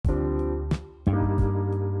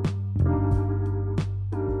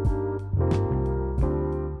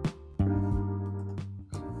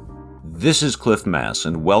This is Cliff Mass,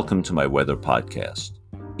 and welcome to my weather podcast.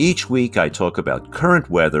 Each week I talk about current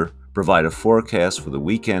weather, provide a forecast for the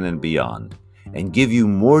weekend and beyond, and give you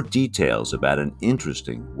more details about an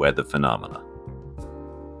interesting weather phenomena.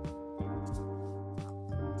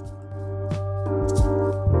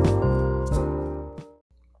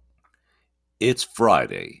 It's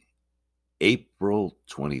Friday, April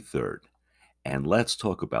 23rd, and let's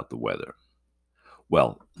talk about the weather.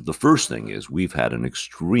 Well, the first thing is we've had an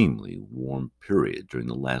extremely warm period during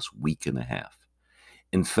the last week and a half.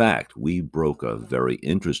 In fact, we broke a very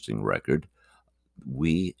interesting record.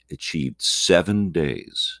 We achieved 7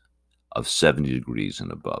 days of 70 degrees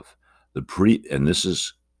and above. And this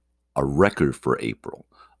is a record for April.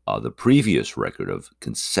 The previous record of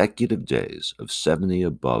consecutive days of 70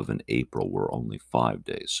 above in April were only 5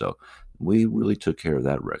 days. So we really took care of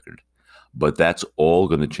that record. But that's all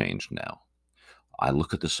going to change now. I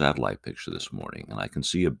look at the satellite picture this morning, and I can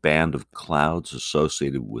see a band of clouds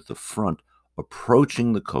associated with the front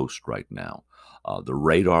approaching the coast right now. The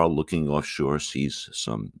radar looking offshore sees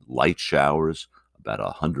some light showers about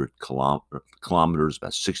 100 kilometers,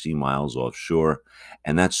 about 60 miles offshore,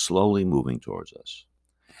 and that's slowly moving towards us.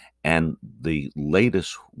 And the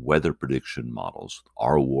latest weather prediction models,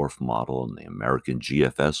 our WRF model and the American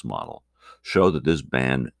GFS model, show that this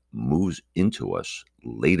band moves into us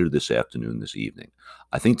later this afternoon, this evening.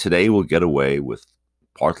 I think today we'll get away with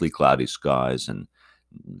partly cloudy skies and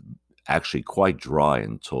actually quite dry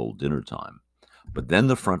until dinner time. But then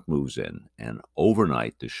the front moves in, and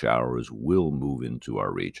overnight the showers will move into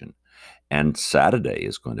our region. And Saturday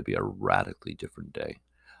is going to be a radically different day.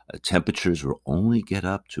 Temperatures will only get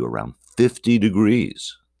up to around 50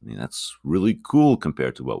 degrees. I mean, that's really cool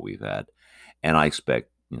compared to what we've had. And I expect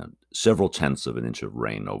several tenths of an inch of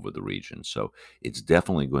rain over the region. So it's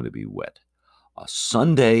definitely going to be wet.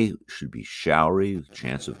 Sunday should be showery,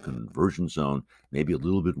 chance of convergence zone, maybe a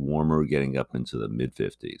little bit warmer, getting up into the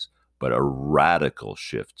mid-50s, but a radical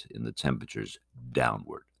shift in the temperatures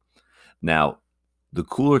downward. Now, the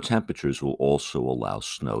cooler temperatures will also allow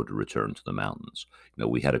snow to return to the mountains.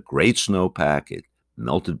 We had a great snowpack. It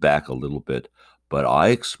melted back a little bit, but I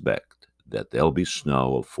expect that there'll be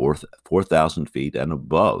snow of 4,000 feet and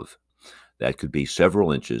above. That could be several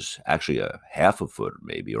inches, actually a half a foot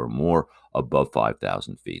maybe or more above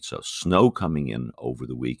 5,000 feet. So snow coming in over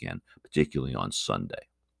the weekend, particularly on Sunday.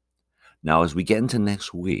 Now, as we get into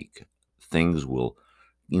next week, things will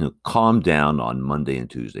calm down on Monday and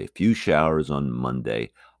Tuesday. A few showers on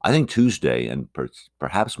Monday. I think Tuesday and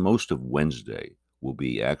perhaps most of Wednesday will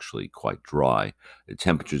be actually quite dry. The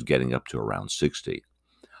temperature's getting up to around 60.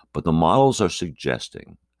 But the models are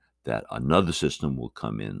suggesting that another system will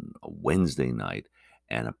come in a Wednesday night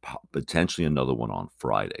and potentially another one on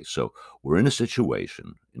Friday. So we're in a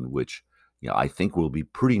situation in which I think we'll be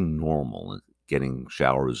pretty normal in getting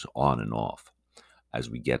showers on and off as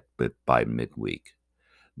we get by midweek.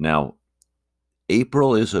 Now,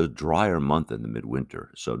 April is a drier month in the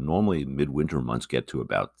midwinter. So normally midwinter months get to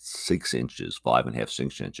about 6 inches, 5.5,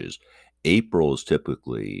 6 inches. April is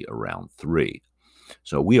typically around 3.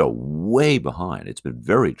 So we are way behind. It's been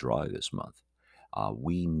very dry this month.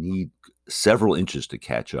 We need several inches to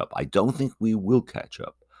catch up. I don't think we will catch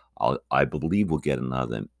up. I believe we'll get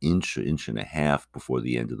another inch and a half before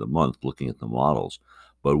the end of the month, looking at the models.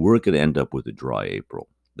 But we're going to end up with a dry April.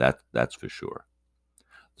 That's for sure.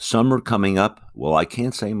 Summer coming up, well, I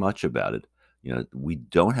can't say much about it. We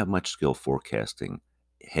don't have much skill forecasting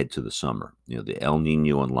head to the summer. The El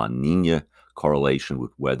Nino and La Nina correlation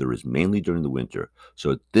with weather is mainly during the winter.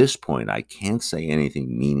 So at this point, I can't say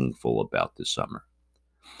anything meaningful about this summer.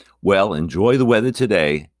 Well, enjoy the weather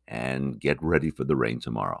today and get ready for the rain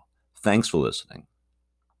tomorrow. Thanks for listening.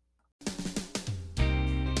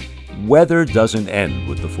 Weather doesn't end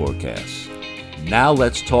with the forecast. Now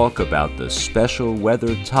let's talk about the special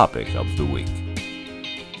weather topic of the week.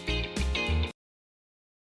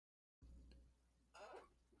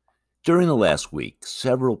 During the last week,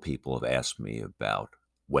 several people have asked me about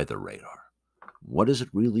weather radar. What does it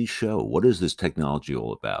really show? What is this technology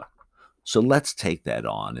all about? So let's take that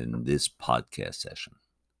on in this podcast session.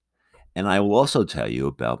 And I will also tell you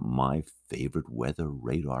about my favorite weather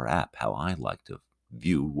radar app, how I like to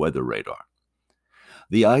view weather radar.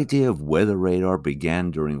 The idea of weather radar began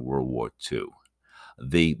during World War II.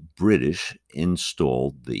 The British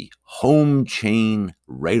installed the home chain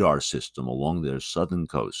radar system along their southern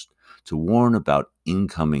coast to warn about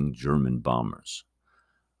incoming German bombers.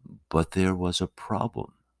 But there was a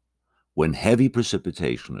problem. When heavy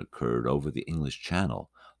precipitation occurred over the English Channel,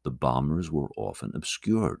 the bombers were often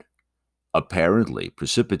obscured. Apparently,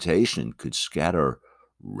 precipitation could scatter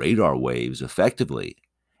radar waves effectively,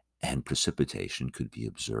 and precipitation could be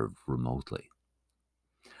observed remotely.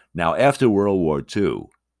 Now, after World War II,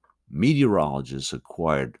 meteorologists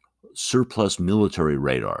acquired surplus military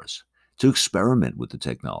radars to experiment with the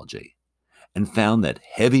technology and found that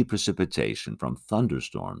heavy precipitation from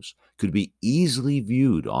thunderstorms could be easily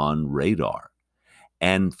viewed on radar,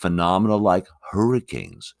 and phenomena like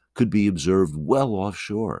hurricanes could be observed well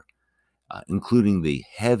offshore, including the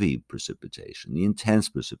heavy precipitation, the intense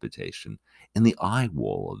precipitation, in the eye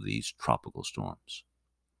wall of these tropical storms.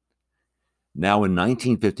 Now, in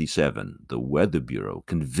 1957, the Weather Bureau,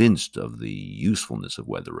 convinced of the usefulness of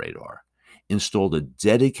weather radar, installed a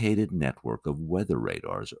dedicated network of weather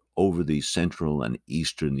radars over the central and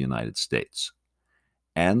eastern United States.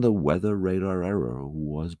 And the weather radar era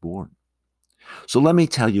was born. So let me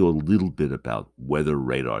tell you a little bit about weather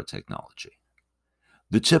radar technology.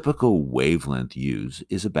 The typical wavelength used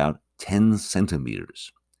is about 10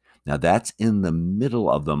 centimeters. Now, that's in the middle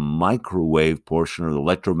of the microwave portion of the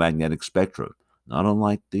electromagnetic spectrum, not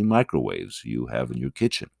unlike the microwaves you have in your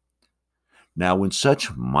kitchen. Now, when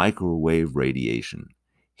such microwave radiation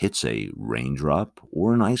hits a raindrop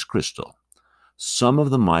or an ice crystal, some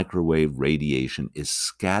of the microwave radiation is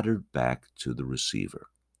scattered back to the receiver.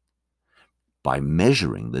 By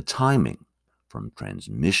measuring the timing from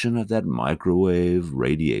transmission of that microwave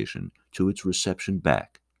radiation to its reception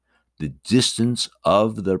back, the distance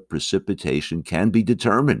of the precipitation can be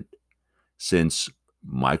determined, since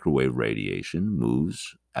microwave radiation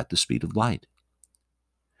moves at the speed of light.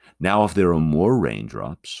 Now, if there are more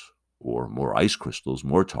raindrops or more ice crystals,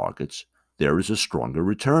 more targets, there is a stronger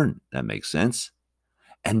return. That makes sense.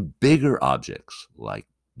 And bigger objects, like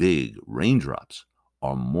big raindrops,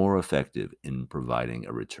 are more effective in providing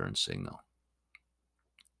a return signal.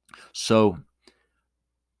 So,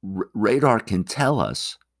 radar can tell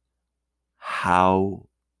us how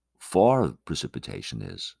far precipitation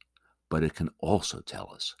is, but it can also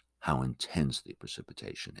tell us how intense the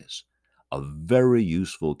precipitation is. A very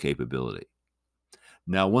useful capability.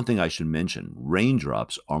 Now, one thing I should mention,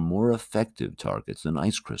 raindrops are more effective targets than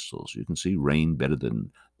ice crystals. You can see rain better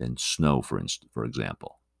than snow, for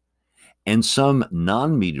example. And some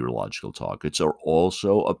non-meteorological targets are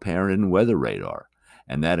also apparent in weather radar,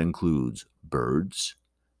 and that includes birds,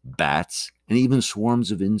 bats, and even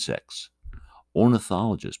swarms of insects.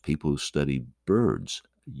 Ornithologists, people who study birds,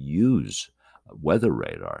 use weather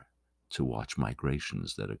radar to watch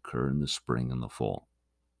migrations that occur in the spring and the fall.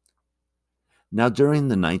 Now, during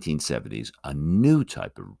the 1970s, a new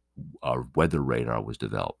type of weather radar was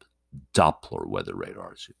developed, Doppler weather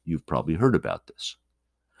radars. You've probably heard about this.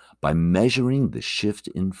 By measuring the shift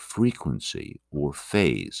in frequency or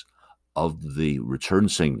phase of the return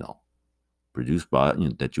signal produced by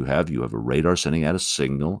that you have a radar sending out a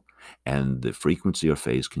signal, and the frequency or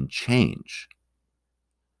phase can change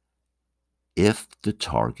if the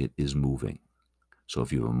target is moving. So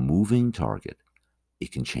if you have a moving target,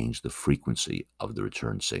 it can change the frequency of the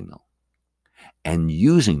return signal. And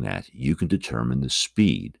using that, you can determine the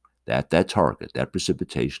speed that target, that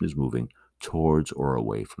precipitation, is moving towards or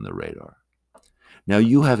away from the radar. Now,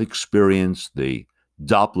 you have experienced the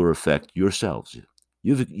Doppler effect yourselves.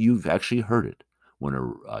 You've actually heard it when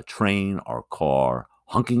a train or car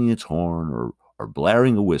honking its horn or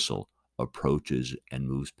blaring a whistle approaches and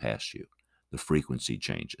moves past you. The frequency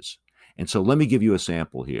changes. And so let me give you a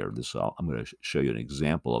sample here. I'm going to show you an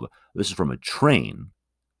example of it. This is from a train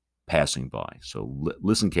passing by. So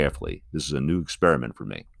listen carefully. This is a new experiment for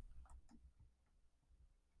me.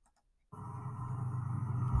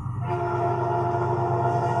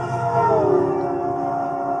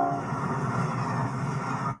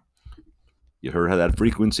 You heard how that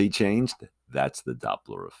frequency changed? That's the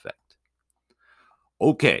Doppler effect.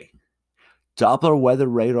 Okay. Doppler weather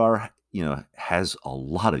radar, has a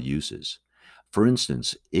lot of uses. For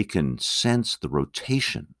instance, it can sense the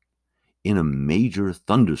rotation in a major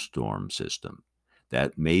thunderstorm system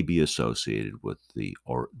that may be associated with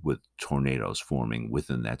tornadoes forming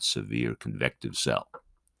within that severe convective cell.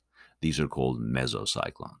 These are called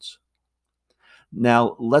mesocyclones.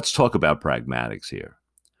 Now, let's talk about pragmatics here.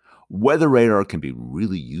 Weather radar can be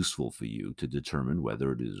really useful for you to determine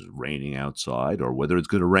whether it is raining outside or whether it's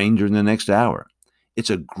going to rain during the next hour. It's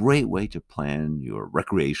a great way to plan your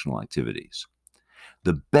recreational activities.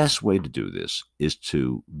 The best way to do this is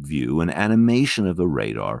to view an animation of the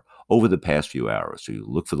radar over the past few hours. So you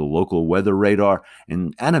look for the local weather radar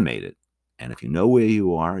and animate it. And if you know where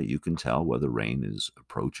you are, you can tell whether rain is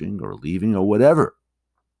approaching or leaving or whatever.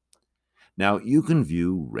 Now, you can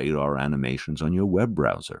view radar animations on your web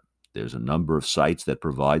browser. There's a number of sites that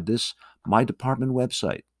provide this. My department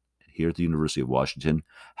website here at the University of Washington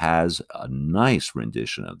has a nice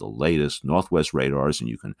rendition of the latest Northwest radars, and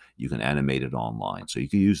you can animate it online. So you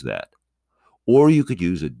can use that. Or you could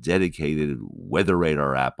use a dedicated weather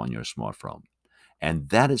radar app on your smartphone. And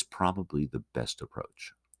that is probably the best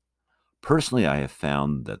approach. Personally, I have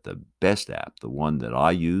found that the best app, the one that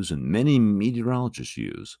I use and many meteorologists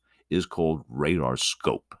use, is called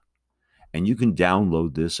RadarScope. And you can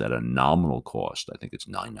download this at a nominal cost. I think it's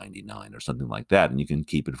 $9.99 or something like that, and you can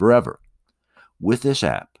keep it forever. With this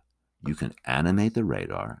app, you can animate the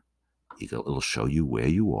radar, it'll show you where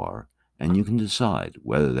you are, and you can decide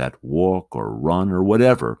whether that walk or run or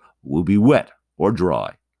whatever will be wet or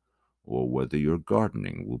dry, or whether your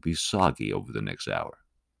gardening will be soggy over the next hour.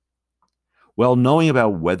 Well, knowing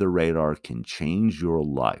about weather radar can change your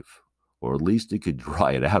life, or at least it could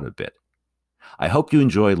dry it out a bit. I hope you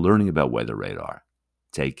enjoyed learning about weather radar.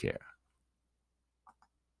 Take care.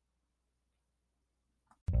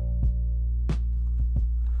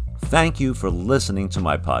 Thank you for listening to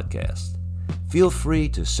my podcast. Feel free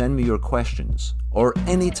to send me your questions or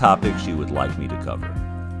any topics you would like me to cover.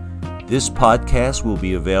 This podcast will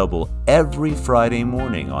be available every Friday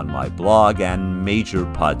morning on my blog and major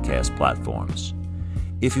podcast platforms.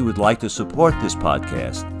 If you would like to support this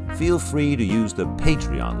podcast, feel free to use the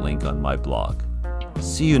Patreon link on my blog.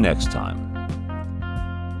 See you next time.